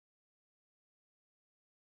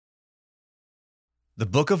The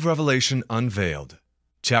Book of Revelation Unveiled,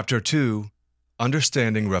 Chapter 2,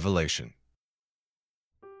 Understanding Revelation.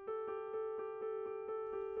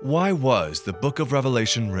 Why was the Book of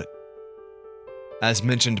Revelation written? As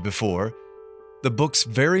mentioned before, the book's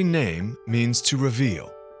very name means to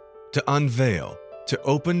reveal, to unveil, to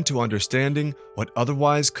open to understanding what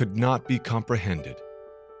otherwise could not be comprehended.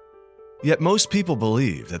 Yet most people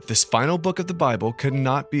believe that this final book of the Bible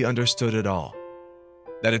cannot be understood at all,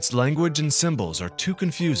 that its language and symbols are too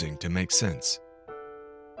confusing to make sense.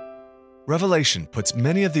 Revelation puts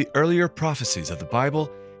many of the earlier prophecies of the Bible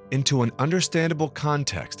into an understandable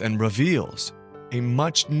context and reveals a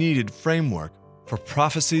much-needed framework for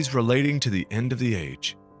prophecies relating to the end of the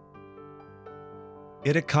age.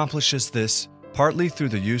 It accomplishes this partly through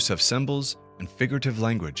the use of symbols and figurative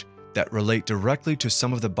language that relate directly to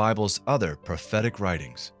some of the Bible's other prophetic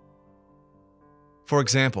writings. For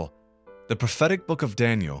example, the prophetic book of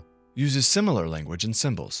Daniel uses similar language and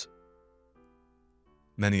symbols.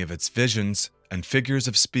 Many of its visions and figures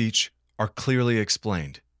of speech are clearly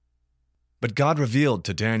explained. But God revealed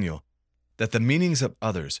to Daniel that the meanings of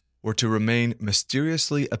others were to remain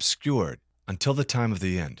mysteriously obscured until the time of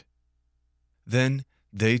the end. Then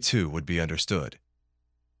they too would be understood.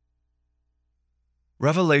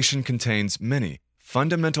 Revelation contains many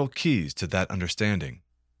fundamental keys to that understanding,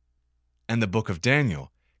 and the book of Daniel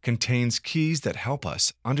contains keys that help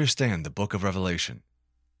us understand the book of Revelation.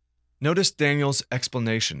 Notice Daniel's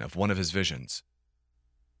explanation of one of his visions.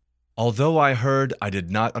 "Although I heard, I did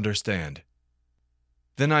not understand.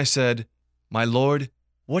 Then I said, 'My Lord,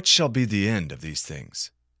 what shall be the end of these things?'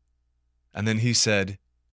 And then he said,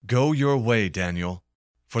 'Go your way, Daniel,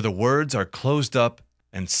 for the words are closed up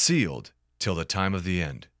and sealed till the time of the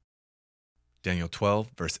end.'" Daniel 12,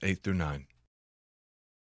 verse 8 through 9.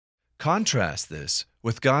 Contrast this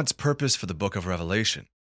with God's purpose for the book of Revelation.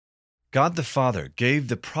 God the Father gave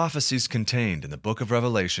the prophecies contained in the book of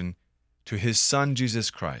Revelation to His Son Jesus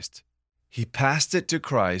Christ. He passed it to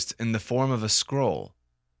Christ in the form of a scroll,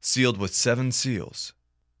 sealed with 7 seals.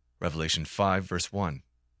 Revelation 5, verse 1.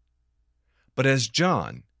 But as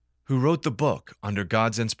John, who wrote the book under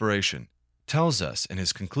God's inspiration, tells us in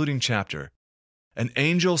his concluding chapter, an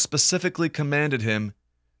angel specifically commanded him,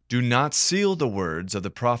 "Do not seal the words of the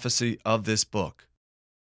prophecy of this book."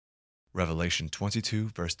 Revelation 22,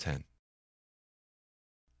 verse 10.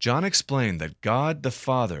 John explained that God the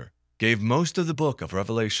Father gave most of the book of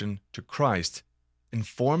Revelation to Christ in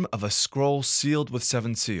form of a scroll sealed with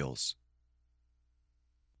 7 seals.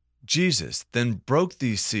 Jesus then broke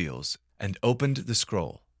these seals and opened the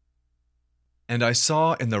scroll. "And I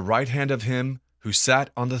saw in the right hand of him who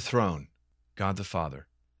sat on the throne," God the Father,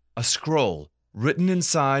 "a scroll written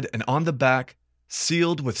inside and on the back,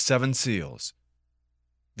 sealed with 7 seals.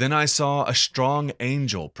 Then I saw a strong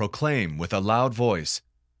angel proclaim with a loud voice,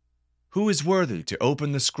 'Who is worthy to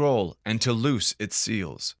open the scroll and to loose its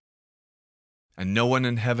seals?' And no one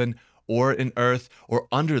in heaven or in earth or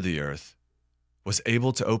under the earth was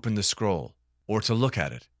able to open the scroll or to look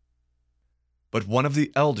at it. But one of the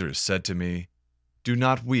elders said to me, 'Do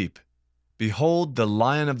not weep. Behold, the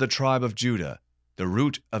Lion of the tribe of Judah, the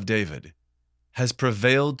Root of David, has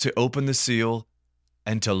prevailed to open the seal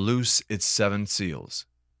and to loose its 7 seals.'"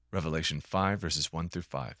 Revelation 5, verses 1 through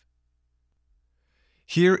 5.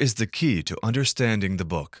 Here is the key to understanding the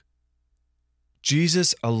book.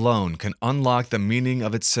 Jesus alone can unlock the meaning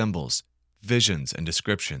of its symbols, visions, and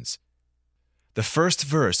descriptions. The first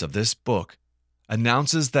verse of this book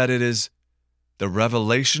announces that it is the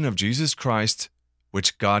revelation of Jesus Christ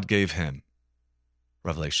which God gave him.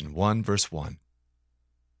 Revelation 1, verse 1.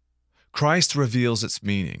 Christ reveals its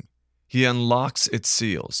meaning. He unlocks its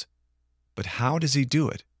seals. But how does he do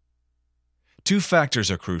it? 2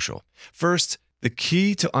 factors are crucial. First, the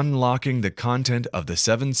key to unlocking the content of the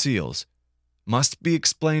 7 seals must be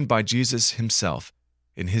explained by Jesus himself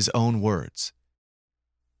in his own words.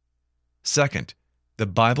 Second, the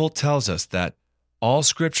Bible tells us that all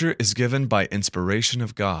Scripture is given by inspiration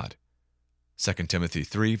of God. 2 Timothy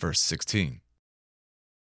 3, verse 16.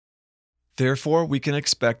 Therefore, we can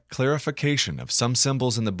expect clarification of some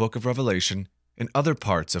symbols in the book of Revelation in other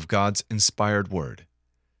parts of God's inspired word.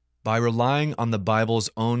 By relying on the Bible's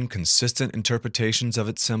own consistent interpretations of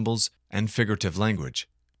its symbols and figurative language,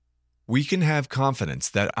 we can have confidence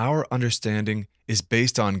that our understanding is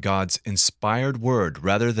based on God's inspired word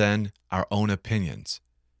rather than our own opinions.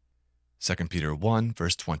 2 Peter 1,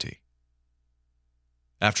 verse 20.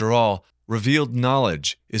 After all, revealed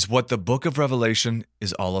knowledge is what the book of Revelation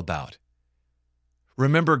is all about.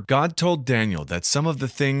 Remember, God told Daniel that some of the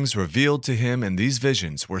things revealed to him in these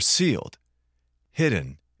visions were sealed,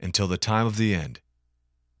 hidden until the time of the end.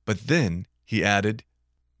 But then he added,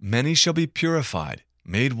 Many shall be purified,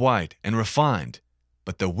 made white, and refined,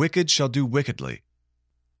 but the wicked shall do wickedly,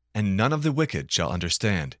 and none of the wicked shall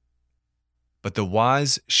understand. But the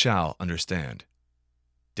wise shall understand.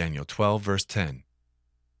 Daniel 12, verse 10.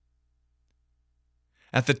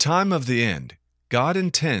 At the time of the end, God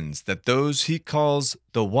intends that those He calls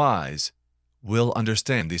the wise will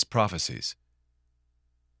understand these prophecies.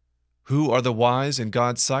 Who are the wise in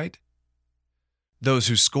God's sight? Those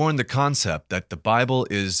who scorn the concept that the Bible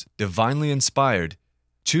is divinely inspired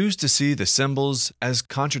choose to see the symbols as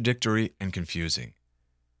contradictory and confusing.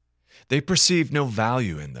 They perceive no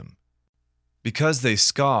value in them. Because they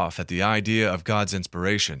scoff at the idea of God's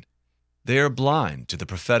inspiration, they are blind to the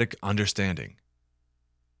prophetic understanding.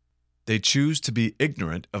 They choose to be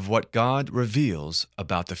ignorant of what God reveals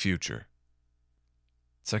about the future.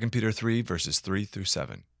 2 Peter 3, verses 3 through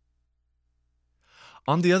 7.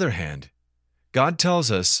 On the other hand, God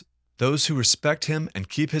tells us those who respect Him and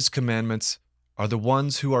keep His commandments are the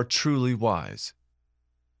ones who are truly wise.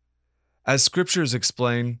 As Scriptures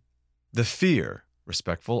explain, the fear,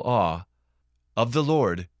 respectful awe, of the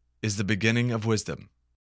Lord is the beginning of wisdom.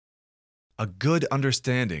 A good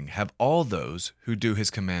understanding have all those who do His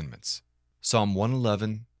commandments. Psalm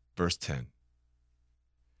 111, verse 10.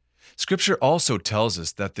 Scripture also tells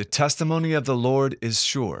us that the testimony of the Lord is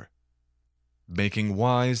sure, making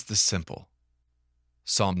wise the simple.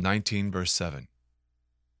 Psalm 19, verse 7.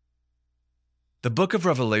 The book of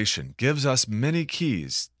Revelation gives us many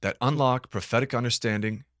keys that unlock prophetic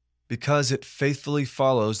understanding because it faithfully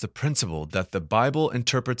follows the principle that the Bible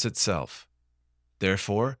interprets itself.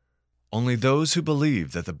 Therefore, only those who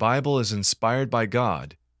believe that the Bible is inspired by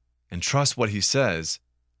God and trust what He says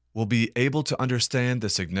will be able to understand the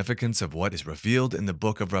significance of what is revealed in the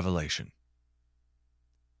book of Revelation.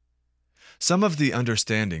 Some of the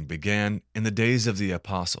understanding began in the days of the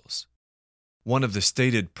apostles. One of the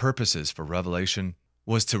stated purposes for Revelation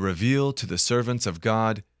was to reveal to the servants of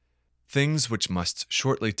God things which must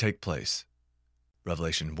shortly take place.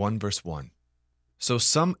 Revelation 1, verse 1. So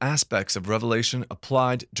some aspects of Revelation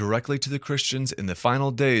applied directly to the Christians in the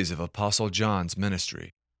final days of Apostle John's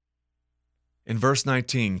ministry. In verse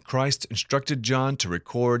 19, Christ instructed John to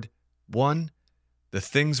record 1. The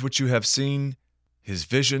things which you have seen, his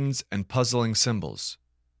visions and puzzling symbols.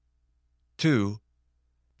 2.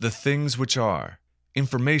 The things which are,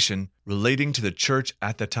 information relating to the church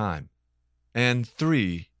at the time. And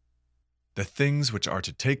 3. The things which are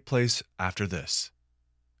to take place after this.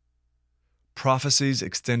 Prophecies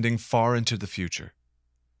extending far into the future.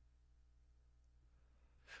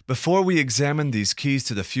 Before we examine these keys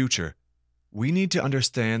to the future, we need to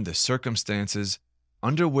understand the circumstances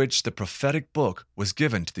under which the prophetic book was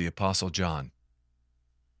given to the Apostle John.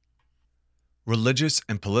 Religious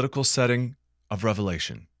and political setting of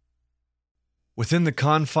Revelation. Within the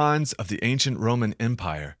confines of the ancient Roman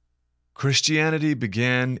Empire, Christianity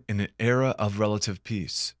began in an era of relative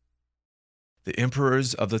peace. The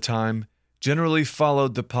emperors of the time generally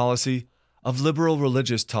followed the policy of liberal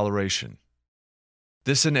religious toleration.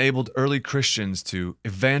 This enabled early Christians to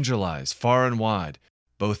evangelize far and wide,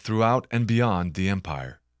 both throughout and beyond the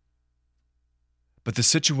empire. But the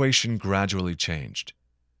situation gradually changed.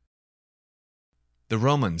 The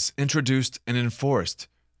Romans introduced and enforced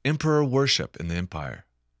emperor worship in the empire.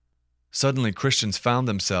 Suddenly, Christians found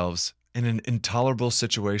themselves in an intolerable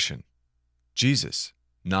situation. Jesus,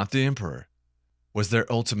 not the emperor, was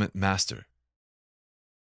their ultimate master.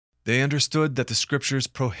 They understood that the Scriptures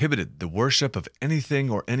prohibited the worship of anything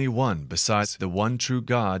or anyone besides the one true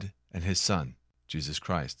God and His Son, Jesus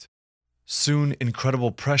Christ. Soon,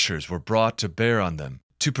 incredible pressures were brought to bear on them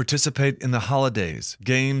to participate in the holidays,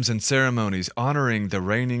 games, and ceremonies honoring the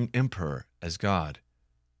reigning emperor as God.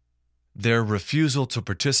 Their refusal to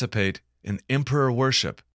participate in emperor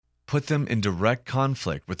worship put them in direct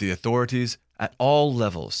conflict with the authorities at all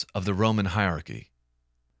levels of the Roman hierarchy.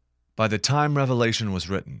 By the time Revelation was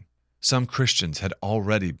written, some Christians had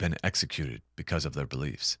already been executed because of their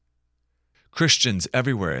beliefs. Christians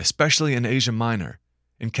everywhere, especially in Asia Minor,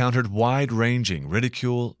 encountered wide-ranging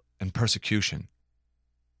ridicule and persecution.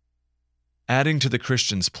 Adding to the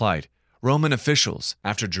Christians' plight, Roman officials,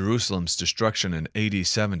 after Jerusalem's destruction in AD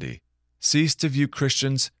 70, ceased to view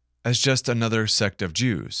Christians as just another sect of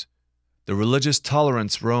Jews. The religious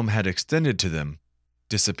tolerance Rome had extended to them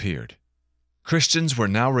disappeared. Christians were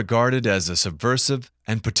now regarded as a subversive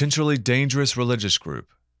and potentially dangerous religious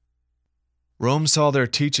group. Rome saw their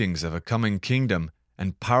teachings of a coming kingdom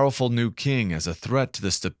and powerful new king as a threat to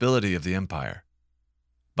the stability of the empire.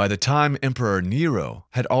 By the time Emperor Nero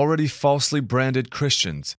had already falsely branded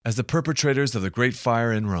Christians as the perpetrators of the Great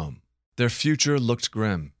Fire in Rome, their future looked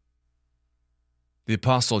grim. The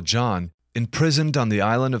Apostle John, imprisoned on the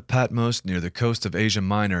island of Patmos near the coast of Asia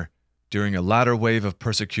Minor during a latter wave of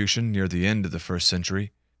persecution near the end of the first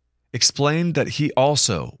century, explained that he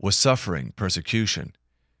also was suffering persecution,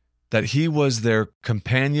 that he was their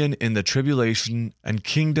companion in the tribulation and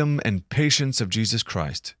kingdom and patience of Jesus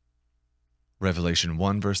Christ. Revelation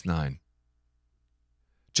 1 verse 9.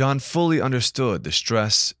 John fully understood the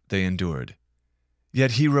stress they endured,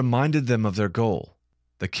 yet he reminded them of their goal,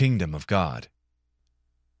 the kingdom of God.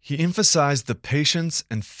 He emphasized the patience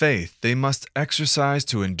and faith they must exercise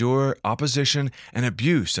to endure opposition and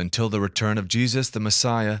abuse until the return of Jesus the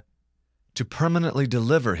Messiah, to permanently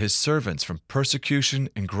deliver his servants from persecution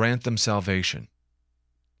and grant them salvation.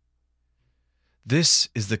 This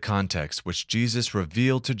is the context which Jesus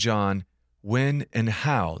revealed to John when and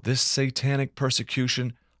how this satanic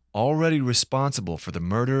persecution, already responsible for the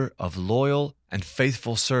murder of loyal and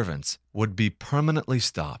faithful servants, would be permanently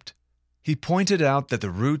stopped. He pointed out that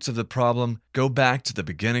the roots of the problem go back to the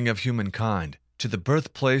beginning of humankind, to the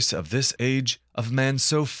birthplace of this age of man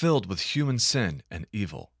so filled with human sin and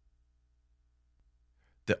evil.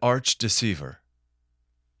 The arch-deceiver.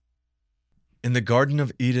 In the Garden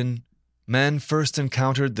of Eden, man first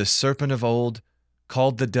encountered the serpent of old,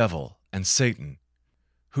 called the devil and Satan,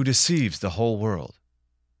 who deceives the whole world.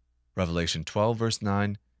 Revelation 12 verse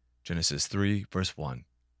 9, Genesis 3 verse 1.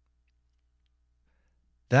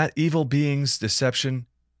 That evil being's deception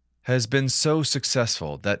has been so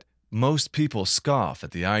successful that most people scoff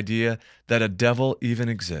at the idea that a devil even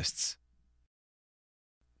exists.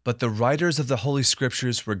 But the writers of the Holy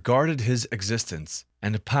Scriptures regarded his existence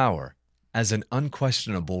and power as an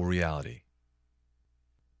unquestionable reality.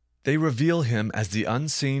 They reveal him as the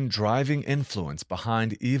unseen driving influence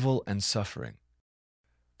behind evil and suffering.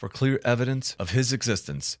 For clear evidence of his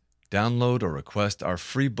existence, download or request our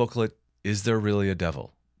free booklet, Is There Really a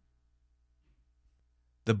Devil?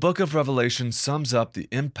 The book of Revelation sums up the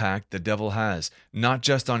impact the devil has, not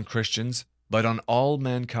just on Christians, but on all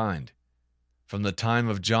mankind, from the time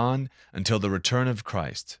of John until the return of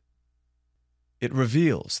Christ. It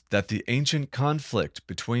reveals that the ancient conflict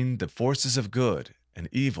between the forces of good and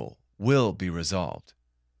evil will be resolved.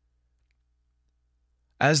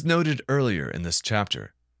 As noted earlier in this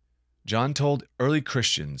chapter, John told early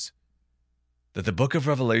Christians that the book of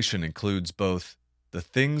Revelation includes both the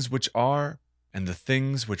things which are and the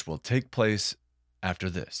things which will take place after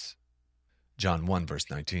this. John 1 verse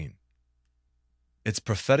 19. Its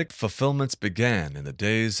prophetic fulfillments began in the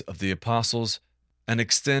days of the apostles and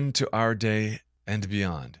extend to our day and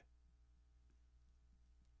beyond.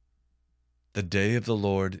 The day of the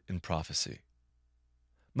Lord in prophecy.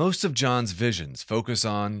 Most of John's visions focus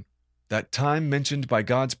on that time mentioned by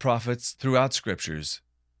God's prophets throughout Scriptures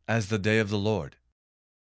as the day of the Lord,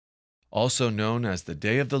 also known as the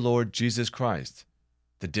day of the Lord Jesus Christ,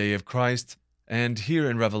 the day of Christ, and here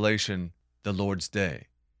in Revelation, the Lord's day.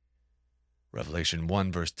 Revelation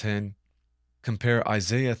 1 verse 10, compare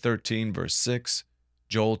Isaiah 13 verse 6,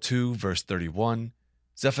 Joel 2 verse 31,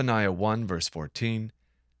 Zephaniah 1 verse 14,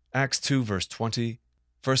 Acts 2 verse 20,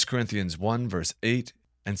 1 Corinthians 1 verse 8,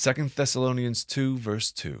 and 2 Thessalonians 2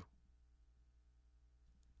 verse 2.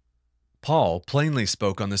 Paul plainly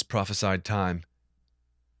spoke on this prophesied time.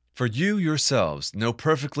 For you yourselves know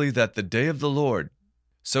perfectly that the day of the Lord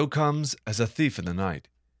so comes as a thief in the night.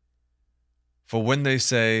 For when they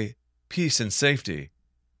say, peace and safety,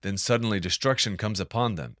 then suddenly destruction comes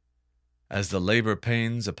upon them, as the labor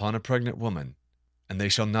pains upon a pregnant woman, and they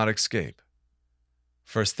shall not escape.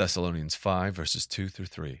 1 Thessalonians 5 verses 2 through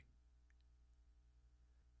 3.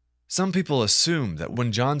 Some people assume that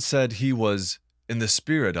when John said he was in the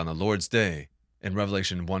Spirit on the Lord's day, in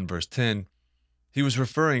Revelation 1 verse 10, he was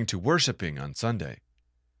referring to worshiping on Sunday.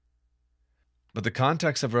 But the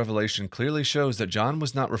context of Revelation clearly shows that John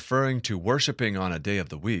was not referring to worshiping on a day of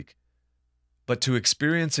the week, but to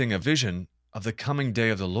experiencing a vision of the coming day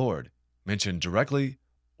of the Lord, mentioned directly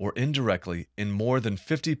or indirectly in more than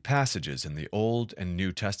 50 passages in the Old and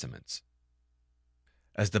New Testaments.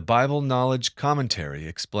 As the Bible Knowledge Commentary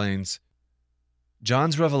explains,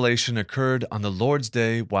 John's revelation occurred on the Lord's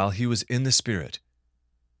day while he was in the Spirit.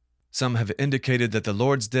 Some have indicated that the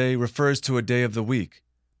Lord's day refers to a day of the week.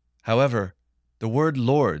 However, the word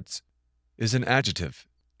Lord's is an adjective,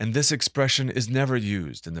 and this expression is never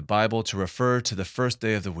used in the Bible to refer to the first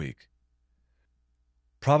day of the week.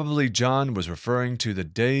 Probably John was referring to the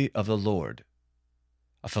day of the Lord,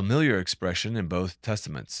 a familiar expression in both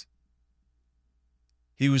Testaments.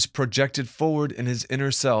 He was projected forward in his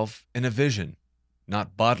inner self in a vision,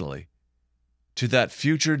 not bodily, to that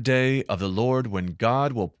future day of the Lord when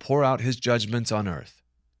God will pour out his judgments on earth.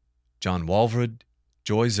 John Walvoord,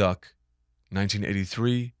 Joy Zuck,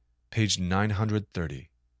 1983, page 930.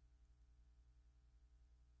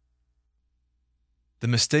 The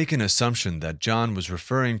mistaken assumption that John was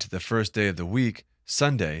referring to the first day of the week,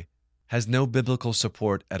 Sunday, has no biblical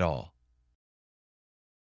support at all.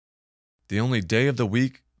 The only day of the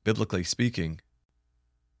week, biblically speaking,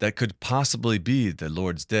 that could possibly be the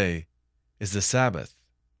Lord's day is the Sabbath,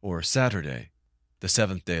 or Saturday, the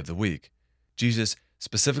seventh day of the week. Jesus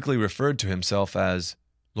specifically referred to himself as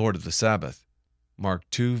Lord of the Sabbath, Mark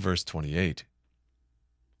 2, verse 28.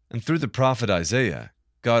 And through the prophet Isaiah,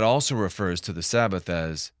 God also refers to the Sabbath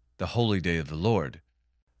as the holy day of the Lord,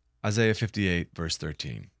 Isaiah 58, verse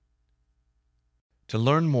 13. To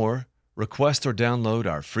learn more, request or download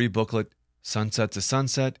our free booklet, Sunset to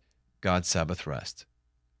Sunset, God's Sabbath Rest.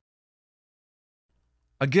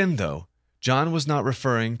 Again, though, John was not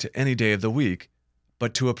referring to any day of the week,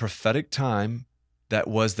 but to a prophetic time that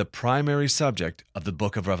was the primary subject of the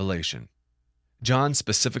book of Revelation. John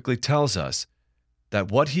specifically tells us that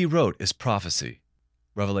what he wrote is prophecy.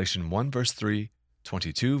 Revelation 1 verse 3,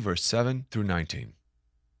 22 verse 7 through 19.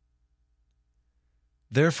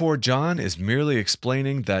 Therefore, John is merely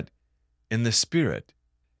explaining that in the Spirit,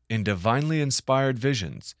 in divinely inspired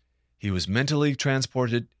visions, he was mentally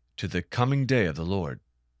transported to the coming day of the Lord.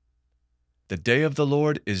 The day of the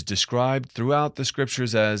Lord is described throughout the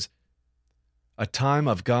Scriptures as a time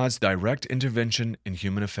of God's direct intervention in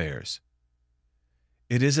human affairs.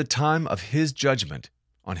 It is a time of His judgment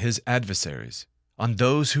on His adversaries, on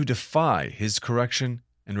those who defy His correction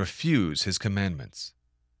and refuse His commandments.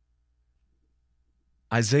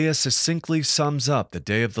 Isaiah succinctly sums up the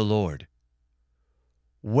day of the Lord.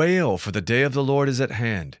 Wail, for the day of the Lord is at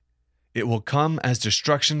hand. It will come as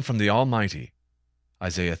destruction from the Almighty.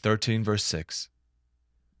 Isaiah 13, verse 6.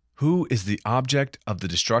 Who is the object of the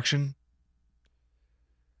destruction?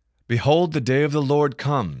 Behold, the day of the Lord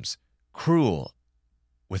comes, cruel,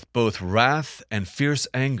 with both wrath and fierce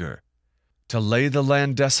anger, to lay the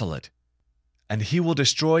land desolate, and He will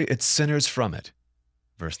destroy its sinners from it.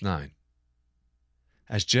 Verse 9.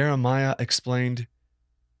 As Jeremiah explained,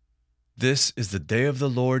 this is the day of the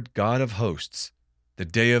Lord God of hosts, the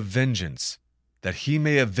day of vengeance, that He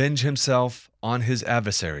may avenge Himself on His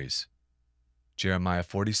adversaries. Jeremiah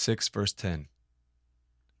 46, verse 10.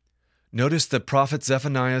 Notice the prophet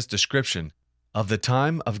Zephaniah's description of the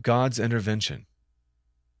time of God's intervention.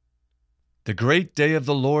 The great day of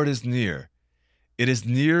the Lord is near. It is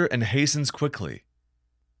near and hastens quickly.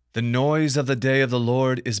 The noise of the day of the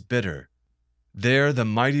Lord is bitter. There the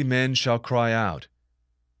mighty men shall cry out.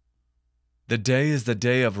 The day is the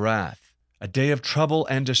day of wrath, a day of trouble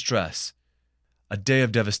and distress, a day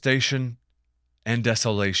of devastation and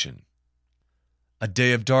desolation, a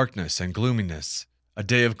day of darkness and gloominess, a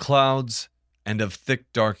day of clouds and of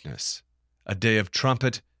thick darkness, a day of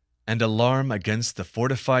trumpet and alarm against the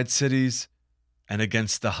fortified cities and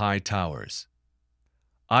against the high towers.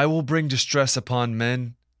 I will bring distress upon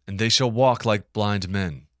men, and they shall walk like blind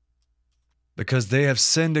men, because they have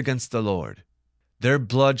sinned against the Lord. Their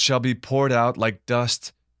blood shall be poured out like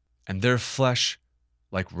dust, and their flesh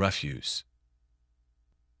like refuse.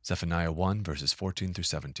 Zephaniah 1, verses 14 through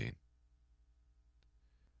 17.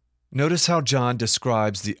 Notice how John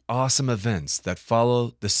describes the awesome events that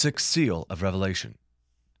follow the sixth seal of Revelation.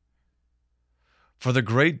 For the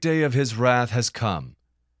great day of His wrath has come,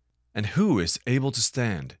 and who is able to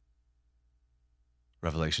stand?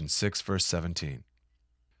 Revelation 6, verse 17.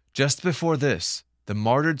 Just before this, the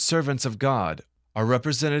martyred servants of God are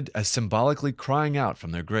represented as symbolically crying out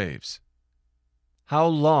from their graves. How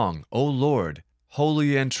long, O Lord,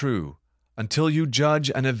 holy and true, until you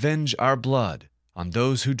judge and avenge our blood on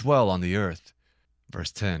those who dwell on the earth?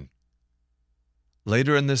 Verse 10.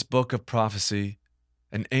 Later in this book of prophecy,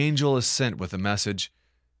 an angel is sent with a message,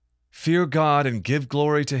 Fear God and give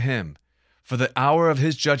glory to Him, for the hour of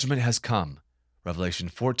His judgment has come. Revelation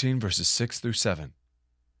 14, verses 6 through 7.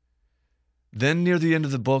 Then near the end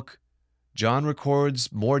of the book, John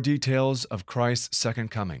records more details of Christ's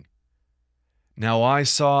second coming. Now I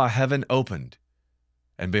saw heaven opened,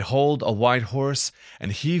 and behold, a white horse,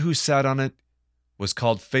 and He who sat on it was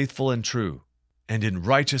called Faithful and True, and in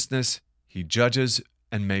righteousness He judges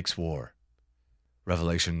and makes war.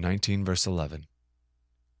 Revelation 19, verse 11.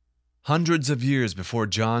 Hundreds of years before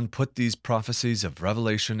John put these prophecies of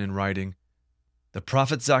Revelation in writing, the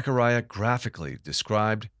prophet Zechariah graphically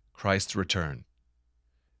described Christ's return.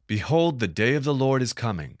 Behold, the day of the Lord is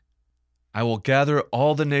coming. I will gather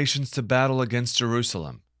all the nations to battle against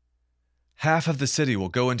Jerusalem. Half of the city will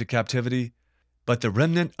go into captivity, but the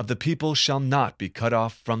remnant of the people shall not be cut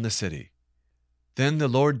off from the city. Then the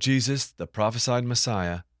Lord Jesus, the prophesied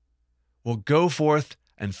Messiah, will go forth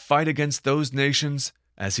and fight against those nations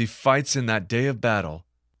as he fights in that day of battle.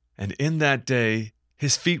 And in that day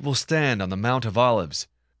his feet will stand on the Mount of Olives,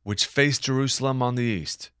 which face Jerusalem on the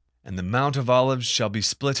east. And the Mount of Olives shall be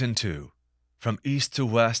split in two, from east to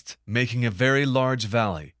west, making a very large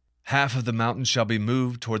valley. Half of the mountain shall be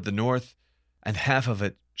moved toward the north, and half of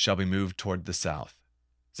it shall be moved toward the south.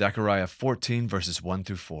 Zechariah 14, verses 1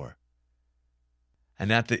 through 4.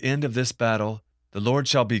 And at the end of this battle, the Lord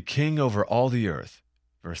shall be king over all the earth.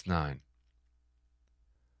 Verse 9.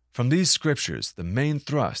 From these scriptures, the main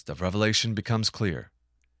thrust of Revelation becomes clear.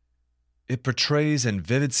 It portrays in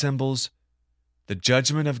vivid symbols the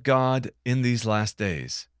judgment of God in these last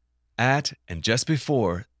days, at and just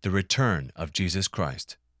before the return of Jesus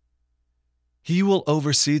Christ. He will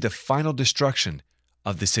oversee the final destruction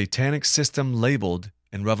of the satanic system labeled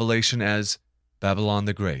in Revelation as Babylon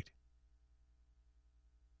the Great.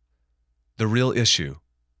 The real issue: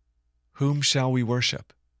 whom shall we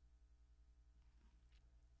worship?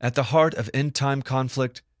 At the heart of end-time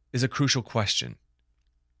conflict is a crucial question.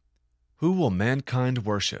 Who will mankind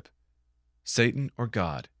worship, Satan or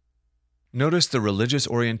God? Notice the religious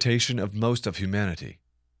orientation of most of humanity.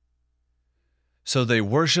 So they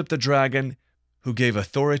worship the dragon who gave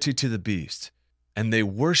authority to the beast, and they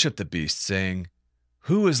worship the beast, saying,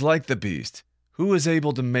 "Who is like the beast? Who is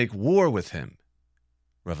able to make war with him?"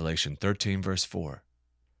 Revelation 13, verse 4.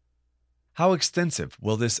 How extensive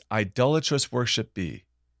will this idolatrous worship be?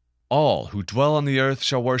 All who dwell on the earth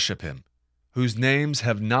shall worship him, whose names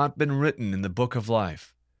have not been written in the book of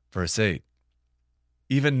life. Verse 8.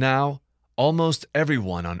 Even now, almost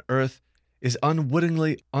everyone on earth is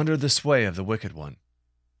unwittingly under the sway of the wicked one.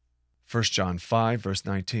 1 John 5, verse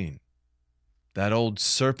 19. That old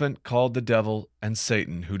serpent called the devil and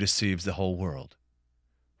Satan, who deceives the whole world.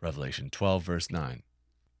 Revelation 12, verse 9.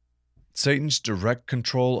 Satan's direct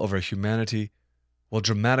control over humanity will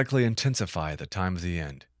dramatically intensify at the time of the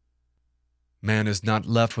end. Man is not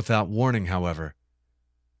left without warning, however.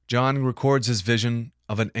 John records his vision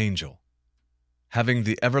of an angel, having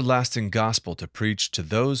the everlasting gospel to preach to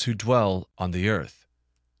those who dwell on the earth,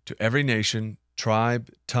 to every nation,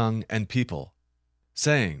 tribe, tongue, and people,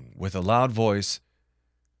 saying with a loud voice,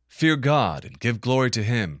 "Fear God and give glory to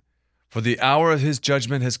him, for the hour of his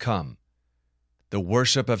judgment has come, the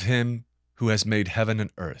worship of him who has made heaven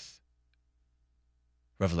and earth."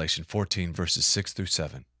 Revelation 14, verses 6 through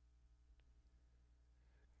 7.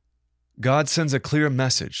 God sends a clear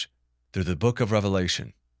message through the book of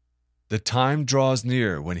Revelation. The time draws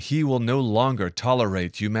near when he will no longer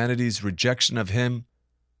tolerate humanity's rejection of him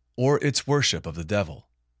or its worship of the devil.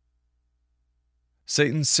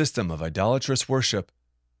 Satan's system of idolatrous worship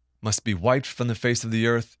must be wiped from the face of the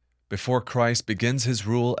earth before Christ begins his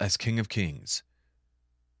rule as King of Kings.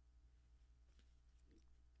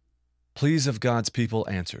 Pleas of God's people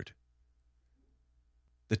answered.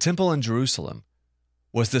 The temple in Jerusalem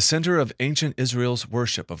was the center of ancient Israel's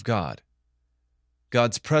worship of God.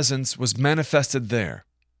 God's presence was manifested there.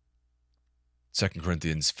 2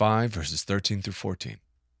 Corinthians 5, verses 13 through 14.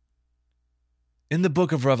 In the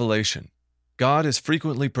book of Revelation, God is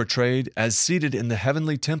frequently portrayed as seated in the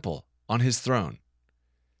heavenly temple on his throne,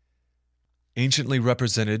 anciently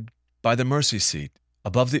represented by the mercy seat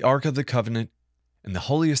above the Ark of the Covenant in the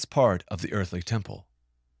holiest part of the earthly temple.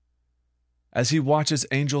 As he watches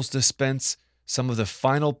angels dispense some of the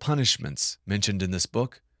final punishments mentioned in this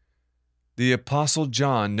book, the Apostle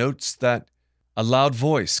John notes that a loud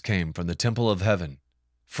voice came from the temple of heaven,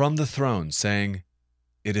 from the throne, saying,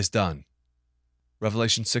 "It is done."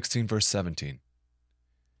 Revelation 16, verse 17.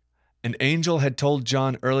 An angel had told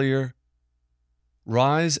John earlier,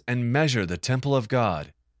 "Rise and measure the temple of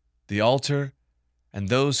God, the altar, and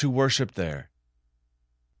those who worship there."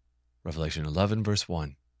 Revelation 11, verse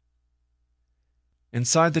 1.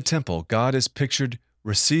 Inside the temple, God is pictured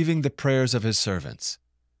receiving the prayers of his servants.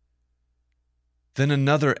 Then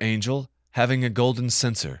another angel, having a golden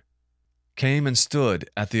censer, came and stood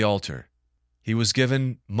at the altar. He was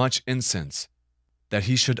given much incense, that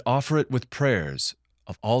he should offer it with prayers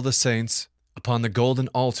of all the saints upon the golden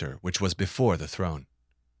altar which was before the throne.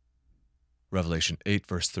 Revelation 8,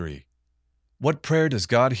 verse 3. What prayer does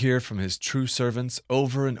God hear from his true servants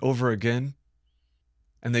over and over again?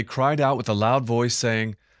 And they cried out with a loud voice,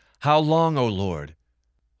 saying, "How long, O Lord,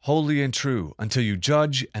 holy and true, until you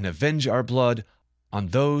judge and avenge our blood on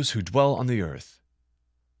those who dwell on the earth?"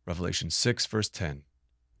 Revelation 6, verse 10.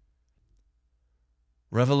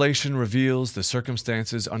 Revelation reveals the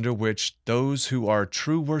circumstances under which those who are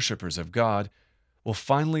true worshipers of God will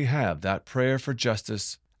finally have that prayer for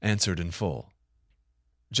justice answered in full.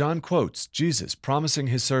 John quotes Jesus promising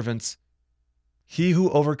his servants, He who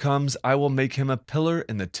overcomes, I will make him a pillar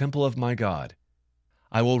in the temple of my God.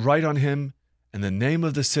 I will write on him in the name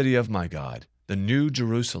of the city of my God, the New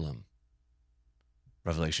Jerusalem.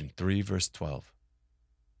 Revelation 3, verse 12.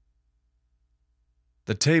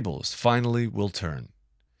 The tables finally will turn.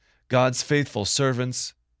 God's faithful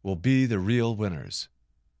servants will be the real winners.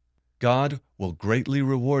 God will greatly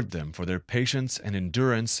reward them for their patience and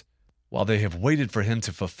endurance while they have waited for Him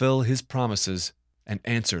to fulfill His promises and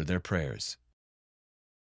answer their prayers.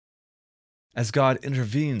 As God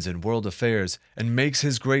intervenes in world affairs and makes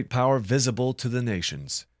His great power visible to the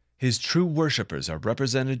nations, His true worshipers are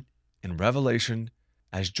represented in Revelation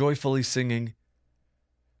as joyfully singing,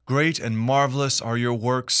 "Great and marvelous are your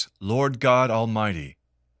works, Lord God Almighty.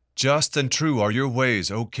 Just and true are your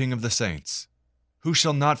ways, O King of the saints. Who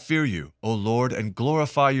shall not fear you, O Lord, and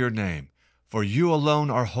glorify your name? For you alone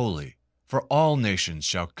are holy. For all nations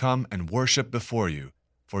shall come and worship before you,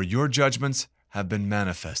 for your judgments have been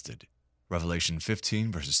manifested." Revelation 15,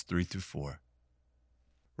 verses 3 through 4.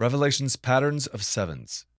 Revelation's patterns of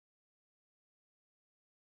sevens.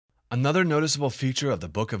 Another noticeable feature of the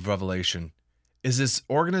book of Revelation is its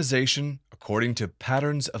organization according to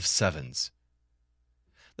patterns of sevens.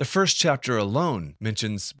 The first chapter alone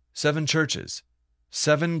mentions 7 churches,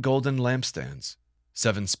 7 golden lampstands,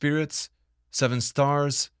 7 spirits, 7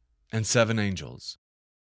 stars, and 7 angels.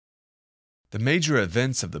 The major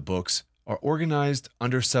events of the books are organized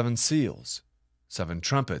under 7 seals, 7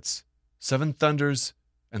 trumpets, 7 thunders,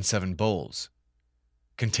 and 7 bowls,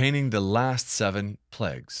 containing the last 7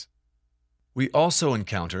 plagues. We also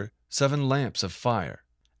encounter 7 lamps of fire,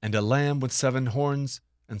 and a lamb with 7 horns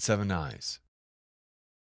and 7 eyes.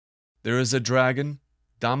 There is a dragon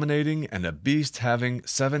dominating and a beast having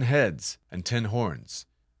 7 heads and 10 horns.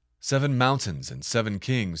 7 mountains and 7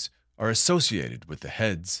 kings are associated with the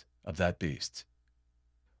heads of that beast.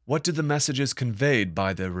 What do the messages conveyed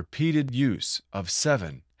by the repeated use of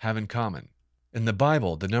 7 have in common? In the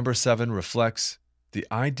Bible, the number 7 reflects the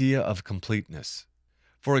idea of completeness.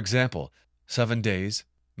 For example, 7 days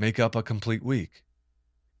make up a complete week.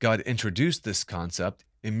 God introduced this concept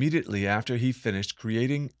immediately after He finished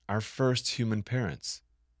creating our first human parents.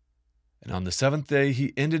 And on the 7th day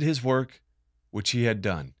He ended His work which He had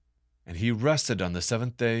done, and He rested on the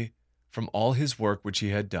 7th day from all His work which He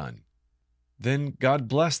had done. Then God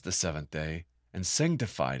blessed the 7th day and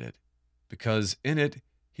sanctified it, because in it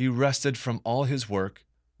He rested from all His work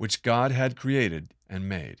which God had created and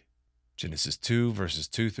made. Genesis 2, verses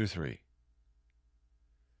 2 through 3.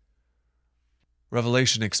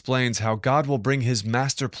 Revelation explains how God will bring His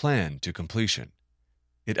master plan to completion.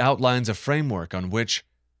 It outlines a framework on which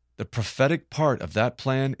the prophetic part of that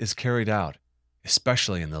plan is carried out,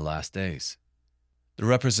 especially in the last days. The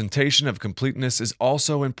representation of completeness is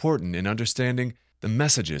also important in understanding the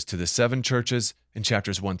messages to the 7 churches in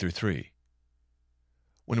chapters 1 through 3.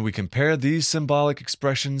 When we compare these symbolic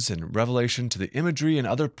expressions in Revelation to the imagery in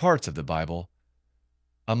other parts of the Bible,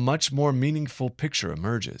 a much more meaningful picture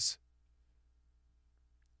emerges.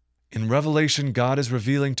 In Revelation, God is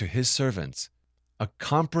revealing to His servants a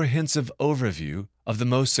comprehensive overview of the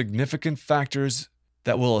most significant factors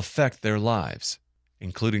that will affect their lives,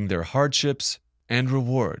 including their hardships and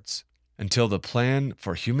rewards, until the plan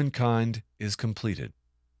for humankind is completed.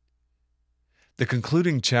 The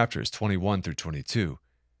concluding chapters 21 through 22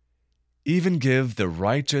 even give the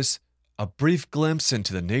righteous a brief glimpse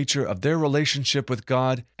into the nature of their relationship with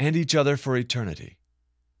God and each other for eternity.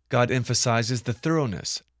 God emphasizes the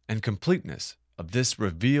thoroughness and completeness of this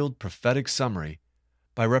revealed prophetic summary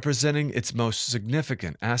by representing its most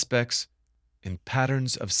significant aspects in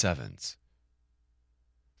patterns of sevens.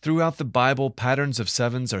 Throughout the Bible, patterns of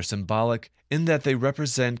sevens are symbolic in that they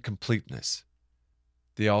represent completeness.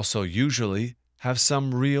 They also usually have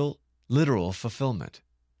some real, literal fulfillment.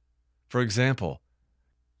 For example,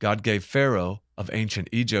 God gave Pharaoh of ancient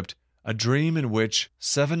Egypt a dream in which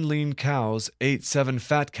 7 lean cows ate 7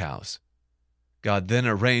 fat cows. God then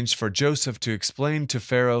arranged for Joseph to explain to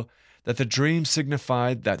Pharaoh that the dream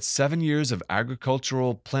signified that 7 years of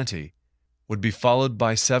agricultural plenty would be followed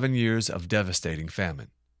by 7 years of devastating famine.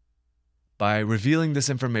 By revealing this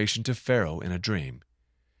information to Pharaoh in a dream,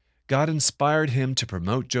 God inspired him to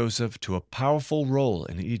promote Joseph to a powerful role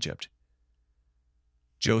in Egypt.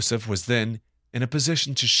 Joseph was then in a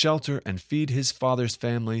position to shelter and feed his father's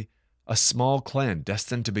family, a small clan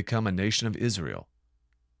destined to become a nation of Israel.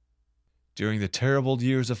 During the terrible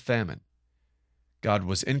years of famine, God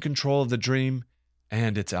was in control of the dream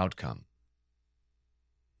and its outcome.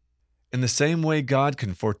 In the same way God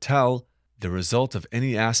can foretell the result of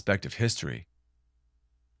any aspect of history.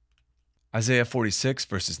 Isaiah 46,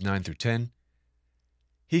 verses 9 through 10,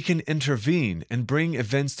 He can intervene and bring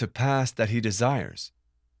events to pass that He desires.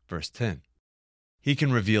 Verse 10. He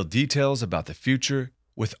can reveal details about the future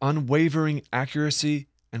with unwavering accuracy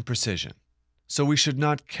and precision. So we should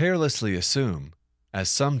not carelessly assume, as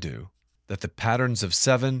some do, that the patterns of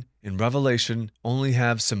 7 in Revelation only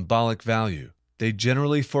have symbolic value. They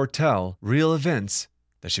generally foretell real events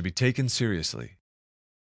that should be taken seriously.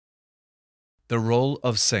 The role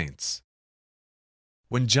of saints.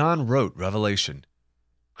 When John wrote Revelation,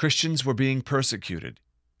 Christians were being persecuted,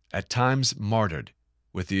 at times martyred,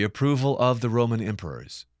 with the approval of the Roman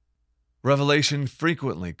emperors. Revelation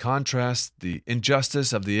frequently contrasts the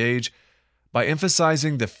injustice of the age by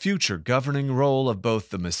emphasizing the future governing role of both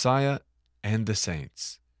the Messiah and the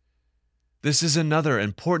saints. This is another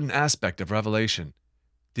important aspect of Revelation.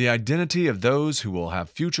 The identity of those who will have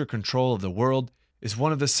future control of the world is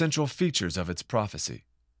one of the central features of its prophecy.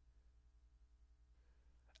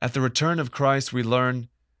 At the return of Christ, we learn,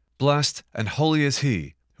 "Blessed and holy is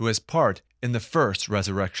he who has part in the first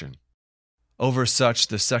resurrection. Over such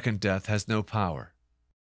the second death has no power.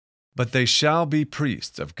 But they shall be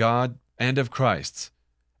priests of God and of Christ,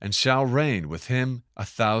 and shall reign with him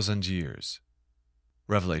 1,000 years."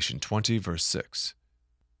 Revelation 20, verse 6.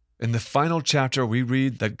 In the final chapter, we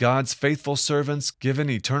read that God's faithful servants, given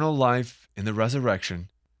eternal life in the resurrection,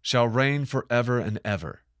 shall reign forever and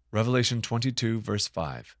ever. Revelation 22, verse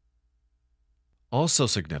 5. Also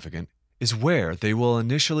significant is where they will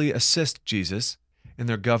initially assist Jesus in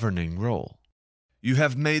their governing role. "You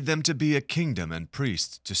have made them to be a kingdom and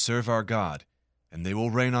priests to serve our God, and they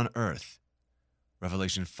will reign on earth."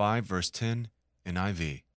 Revelation 5, verse 10,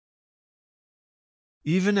 NIV.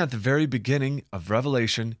 Even at the very beginning of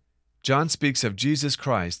Revelation, John speaks of Jesus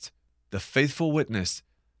Christ, the faithful witness,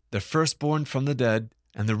 the firstborn from the dead,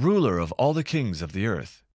 and the ruler of all the kings of the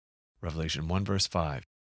earth. Revelation 1, verse 5.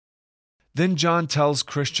 Then John tells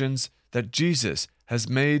Christians that Jesus has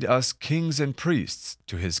made us kings and priests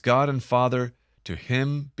to his God and Father. To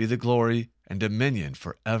him be the glory and dominion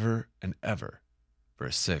forever and ever.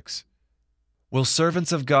 Verse 6. Will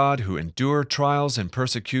servants of God who endure trials and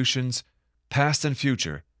persecutions, past and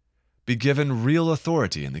future, be given real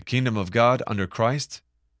authority in the kingdom of God under Christ?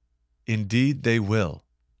 Indeed, they will.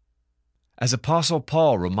 As Apostle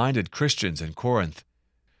Paul reminded Christians in Corinth,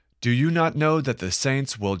 "Do you not know that the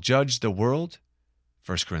saints will judge the world?"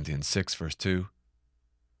 1 Corinthians 6, verse 2.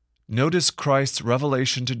 Notice Christ's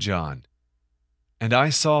revelation to John. "And I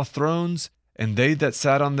saw thrones, and they that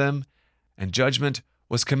sat on them, and judgment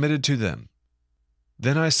was committed to them.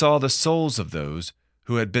 Then I saw the souls of those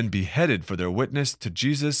who had been beheaded for their witness to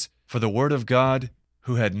Jesus for the word of God,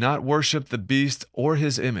 who had not worshipped the beast or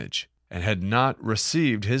his image, and had not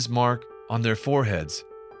received his mark on their foreheads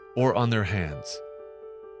or on their hands.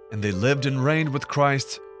 And they lived and reigned with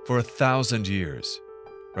Christ for 1,000 years."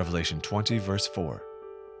 Revelation 20, verse 4.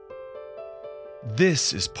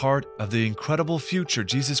 This is part of the incredible future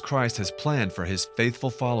Jesus Christ has planned for his faithful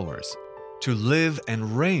followers, to live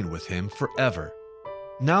and reign with him forever.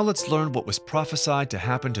 Now let's learn what was prophesied to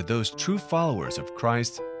happen to those true followers of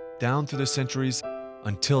Christ down through the centuries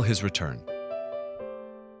until his return.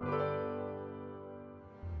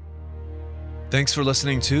 Thanks for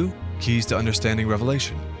listening to Keys to Understanding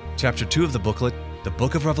Revelation, Chapter 2 of the booklet, The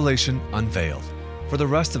Book of Revelation Unveiled. For the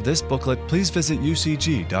rest of this booklet, please visit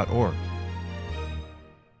ucg.org.